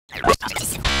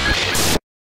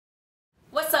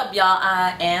up, y'all?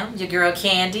 I am your girl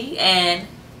Kandi, and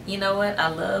you know what? I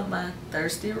love my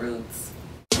thirsty roots.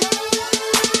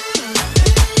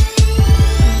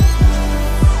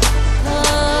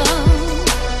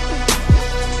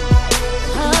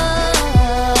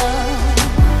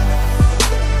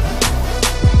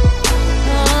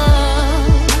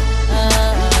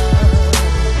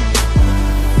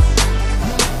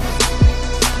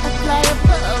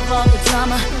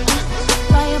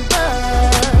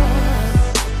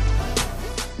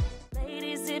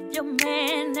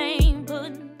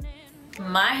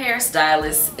 My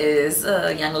hairstylist is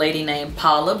a young lady named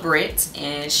Paula Britt,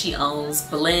 and she owns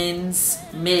Blends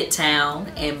Midtown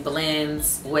and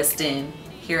Blends West End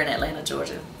here in Atlanta,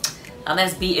 Georgia.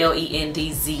 That's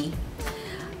B-L-E-N-D-Z.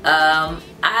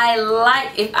 I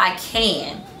like, if I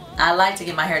can, I like to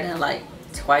get my hair done like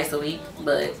twice a week,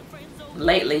 but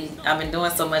lately I've been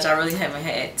doing so much I really haven't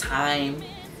had time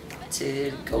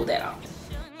to go that often.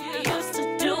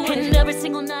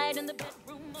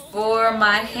 For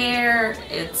my hair,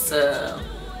 it's a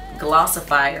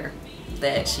glossifier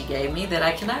that she gave me that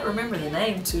I cannot remember the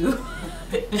name to.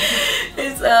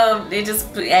 It's it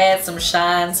just adds some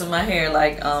shine to my hair,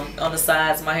 like on the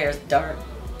sides my hair is dark,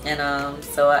 and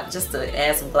so just to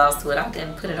add some gloss to it. I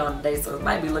didn't put it on today, so it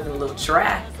might be looking a little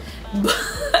dry,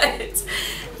 but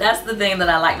that's the thing that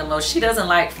I like the most. She doesn't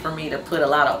like for me to put a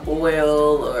lot of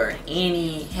oil or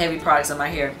any heavy products in my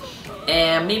hair.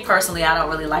 And me personally, I don't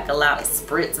really like a lot of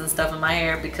spritz and stuff in my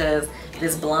hair because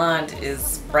this blonde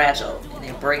is fragile and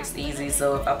it breaks easy.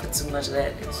 So if I put too much of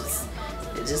that,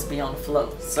 it just be on the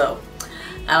flow. So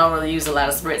I don't really use a lot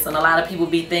of spritz. And a lot of people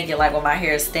be thinking like when my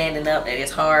hair is standing up that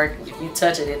it's hard. If you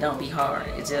touch it, it don't be hard.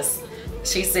 It just,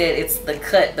 she said it's the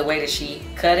cut, the way that she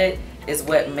cut it is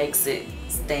what makes it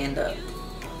stand up.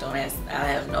 Don't ask, I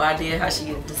have no idea how she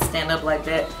can just stand up like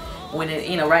that. When it,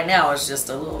 you know, right now it's just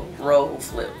a little roll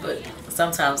flip, but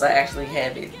sometimes I actually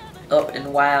have it up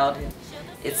and wild, and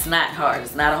it's not hard.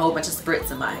 It's not a whole bunch of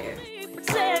spritz in my hair.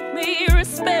 Protect me,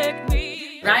 respect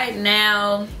me. Right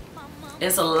now,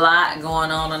 it's a lot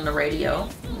going on the radio,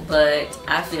 but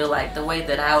I feel like the way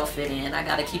that I outfit in, I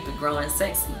gotta keep it growing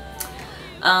sexy.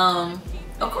 Of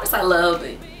course, I love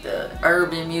the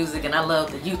urban music and I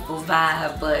love the youthful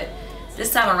vibe, but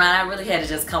this time around, I really had to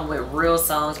just come with real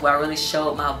songs where I really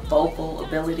showed my vocal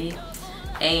ability,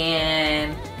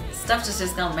 and stuff that's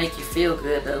just gonna make you feel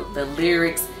good. The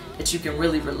lyrics that you can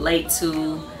really relate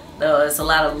to. There's a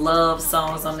lot of love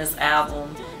songs on this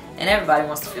album, and everybody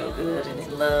wants to feel good and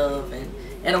in love.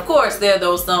 And of course, there are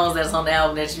those songs that's on the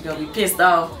album that you're gonna be pissed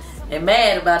off and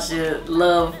mad about your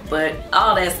love, but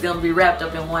all that's gonna be wrapped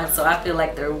up in one. So I feel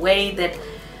like the way that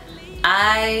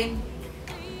I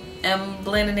am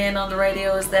blending in on the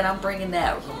radio is that I'm bringing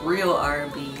that real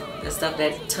R&B, the stuff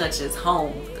that touches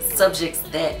home, the subjects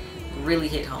that really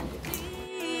hit home.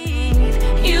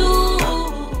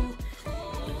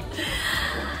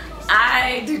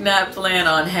 I do not plan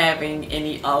on having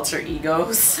any alter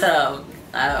egos.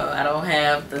 I don't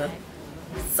have the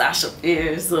Sasha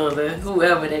Fierce or the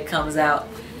whoever that comes out.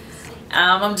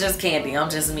 I'm just Kandi. I'm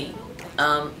just me.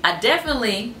 I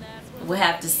definitely would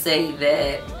have to say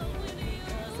that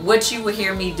what you would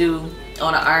hear me do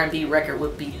on an R&B record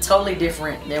would be totally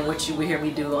different than what you would hear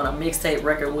me do on a mixtape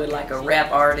record with like a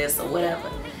rap artist or whatever.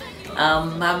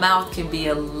 My mouth can be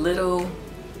a little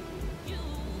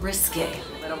risque,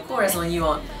 but of course when you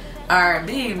on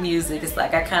R&B music, it's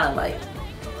like I kind of like,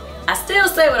 I still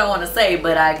say what I want to say,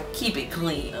 but I keep it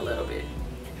clean a little bit.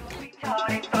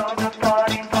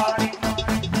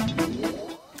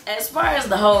 As far as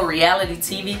the whole reality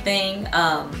TV thing,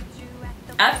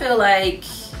 I feel like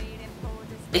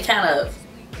I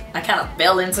kind of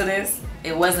fell into this.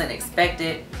 It wasn't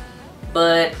expected,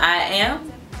 but I am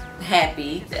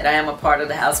happy that I am a part of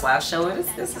the Housewives show.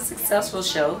 It's a successful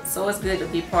show, so it's good to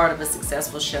be part of a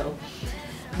successful show.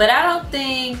 But I don't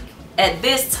think, at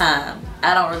this time,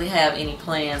 I don't really have any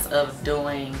plans of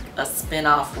doing a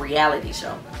spin-off reality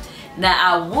show. Now,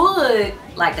 I would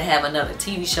like to have another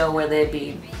TV show where there'd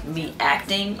be me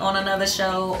acting on another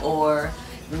show, or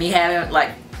me having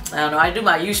like, I don't know, I do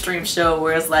my Ustream show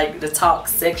where it's like the talk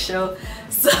sex show.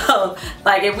 So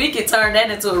like if we could turn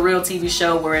that into a real TV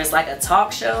show where it's like a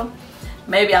talk show,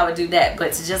 maybe I would do that.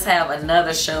 But to just have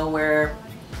another show where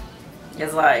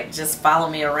it's like just follow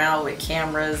me around with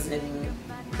cameras and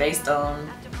based on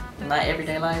my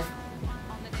everyday life,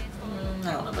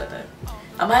 I don't know about that.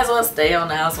 I might as well stay on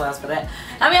the Housewives for that.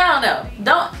 I mean, I don't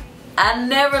know. I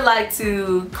never like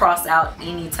to cross out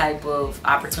any type of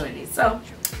opportunity. So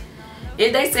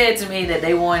if they said to me that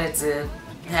they wanted to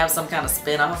have some kind of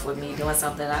spin-off with me doing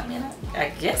something, I mean, I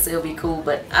guess it'll be cool,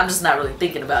 but I'm just not really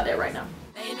thinking about that right now.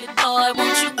 boy,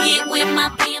 won't you get with my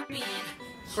pimpin'?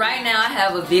 Right now I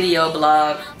have a video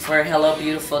blog for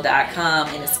HelloBeautiful.com,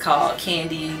 and it's called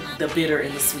Kandi, the Bitter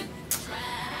and the Sweet.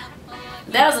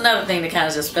 That was another thing that kind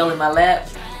of just fell in my lap.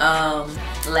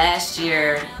 Last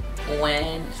year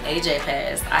when AJ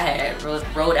passed, I had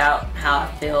wrote out how I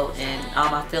felt and all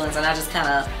my feelings, and I just kind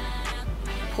of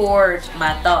poured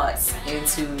my thoughts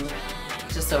into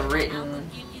just a written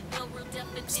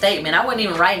statement. I wasn't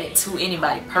even writing it to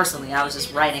anybody personally. I was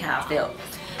just writing how I felt.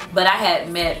 But I had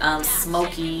met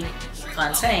Smokey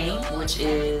Fontaine, which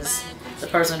is the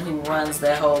person who runs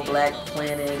that whole Black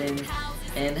Planet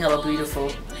and Hello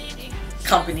Beautiful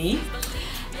company,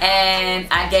 and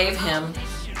I gave him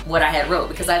what I had wrote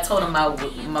because I told him I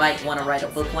might want to write a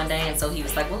book one day, and so he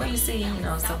was like, well, let me see, you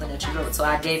know, something that you wrote. So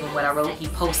I gave him what I wrote. He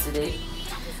posted it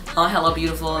on Hello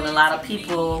Beautiful, and a lot of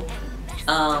people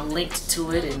linked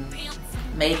to it and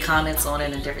made comments on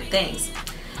it and different things.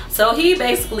 So he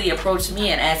basically approached me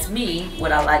and asked me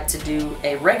would I like to do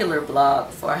a regular blog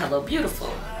for Hello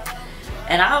Beautiful.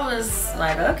 And I was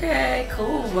like, okay,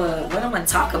 cool, but what am I gonna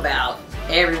talk about?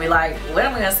 Like, what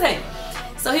am I gonna say?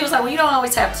 So he was like, well, you don't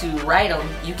always have to write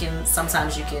them.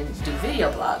 Sometimes you can do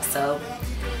video blogs. So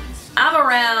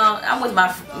I'm with my,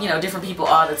 different people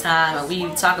all the time, and we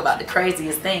talk about the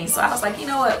craziest things. So I was like, you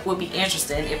know what would be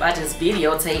interesting if I just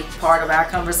videotape part of our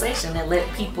conversation and let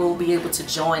people be able to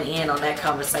join in on that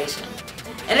conversation.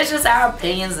 And it's just our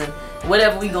opinions and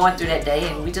whatever we going through that day,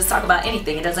 and we just talk about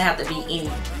anything. It doesn't have to be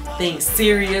anything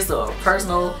serious or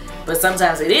personal, but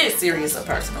sometimes it is serious or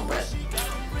personal, but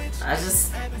I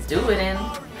just do it and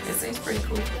it seems pretty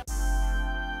cool.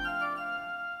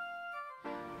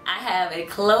 I have a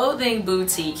clothing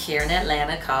boutique here in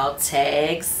Atlanta called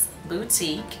Tags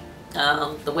Boutique.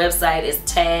 The website is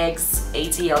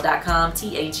tagsatl.com,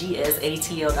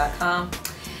 tagsatl.com,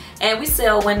 and we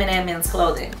sell women and men's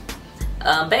clothing.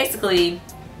 Basically,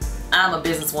 I'm a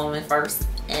businesswoman first,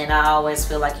 and I always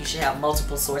feel like you should have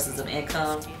multiple sources of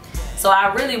income. So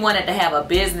I really wanted to have a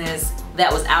business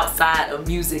that was outside of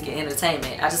music and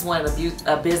entertainment. I just wanted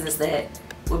a business that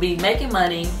would be making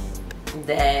money,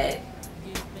 that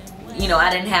I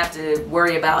didn't have to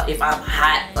worry about if I'm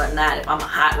hot or not, if I'm a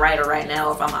hot writer right now,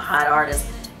 or if I'm a hot artist,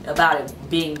 about it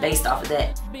being based off of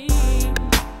that.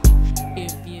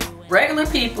 Regular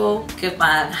people could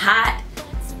find hot,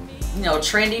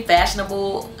 trendy,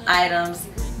 fashionable items,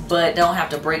 but don't have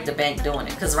to break the bank doing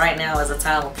it. Because right now is a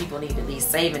time when people need to be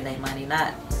saving their money,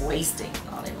 not wasting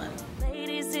all their money.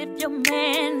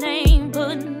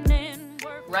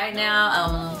 Right now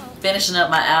I'm finishing up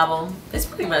my album. It's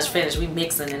pretty much finished. We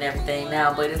mixing and everything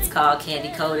now, but it's called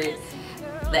Kandi Koated.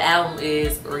 The album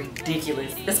is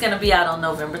ridiculous. It's gonna be out on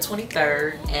November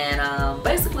 23rd, and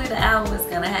basically the album is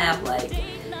gonna have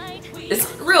it's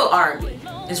real R&B.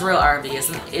 It's real R&B.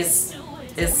 It's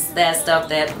that stuff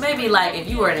that maybe like if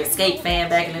you were an Escape fan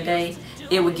back in the day,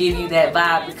 it would give you that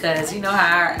vibe, because you know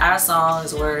how our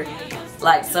songs were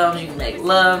like songs you can make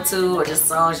love to, or just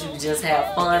songs you can just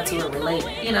have fun to and relate,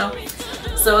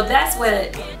 So that's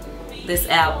what this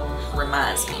album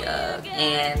reminds me of.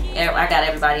 And I got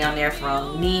everybody on there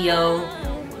from Neo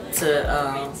to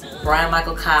Brian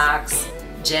Michael Cox.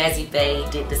 Jazzy Faye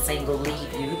did the single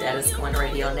Leave You, that is going to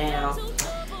radio now.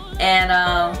 And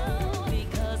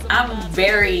I'm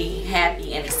very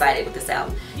happy and excited with this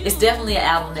album. It's definitely an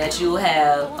album that you'll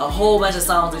have a whole bunch of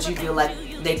songs that you feel like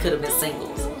they could have been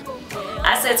singles.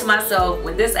 I said to myself,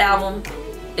 with this album,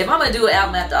 if I'm going to do an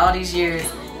album after all these years,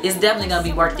 it's definitely going to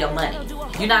be worth your money.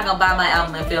 You're not going to buy my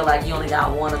album and feel like you only got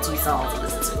 1 or 2 songs to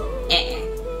listen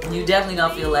to. You definitely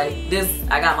going to feel like this,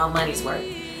 I got my money's worth.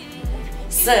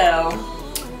 So,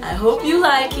 I hope you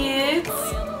like it,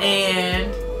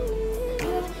 and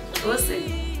we'll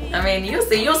see. I mean,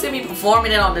 you'll see me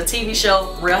performing it on the TV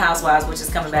show Real Housewives, which is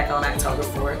coming back on October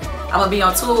 4th. I'm going to be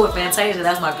on tour with Fantasia.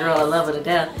 That's my girl. I love her to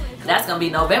death. That's going to be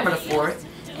November the 4th.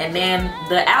 And then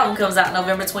the album comes out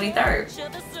November 23rd.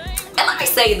 And let me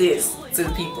say this to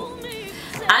the people.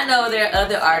 I know there are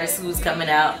other artists who's coming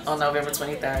out on November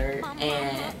 23rd.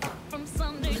 And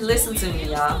listen to me,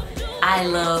 y'all. I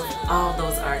love all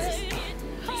those artists.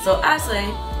 So I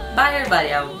say, buy everybody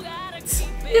album.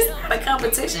 It's not a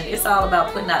competition. It's all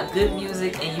about putting out good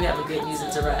music, and you have a good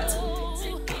music to ride to.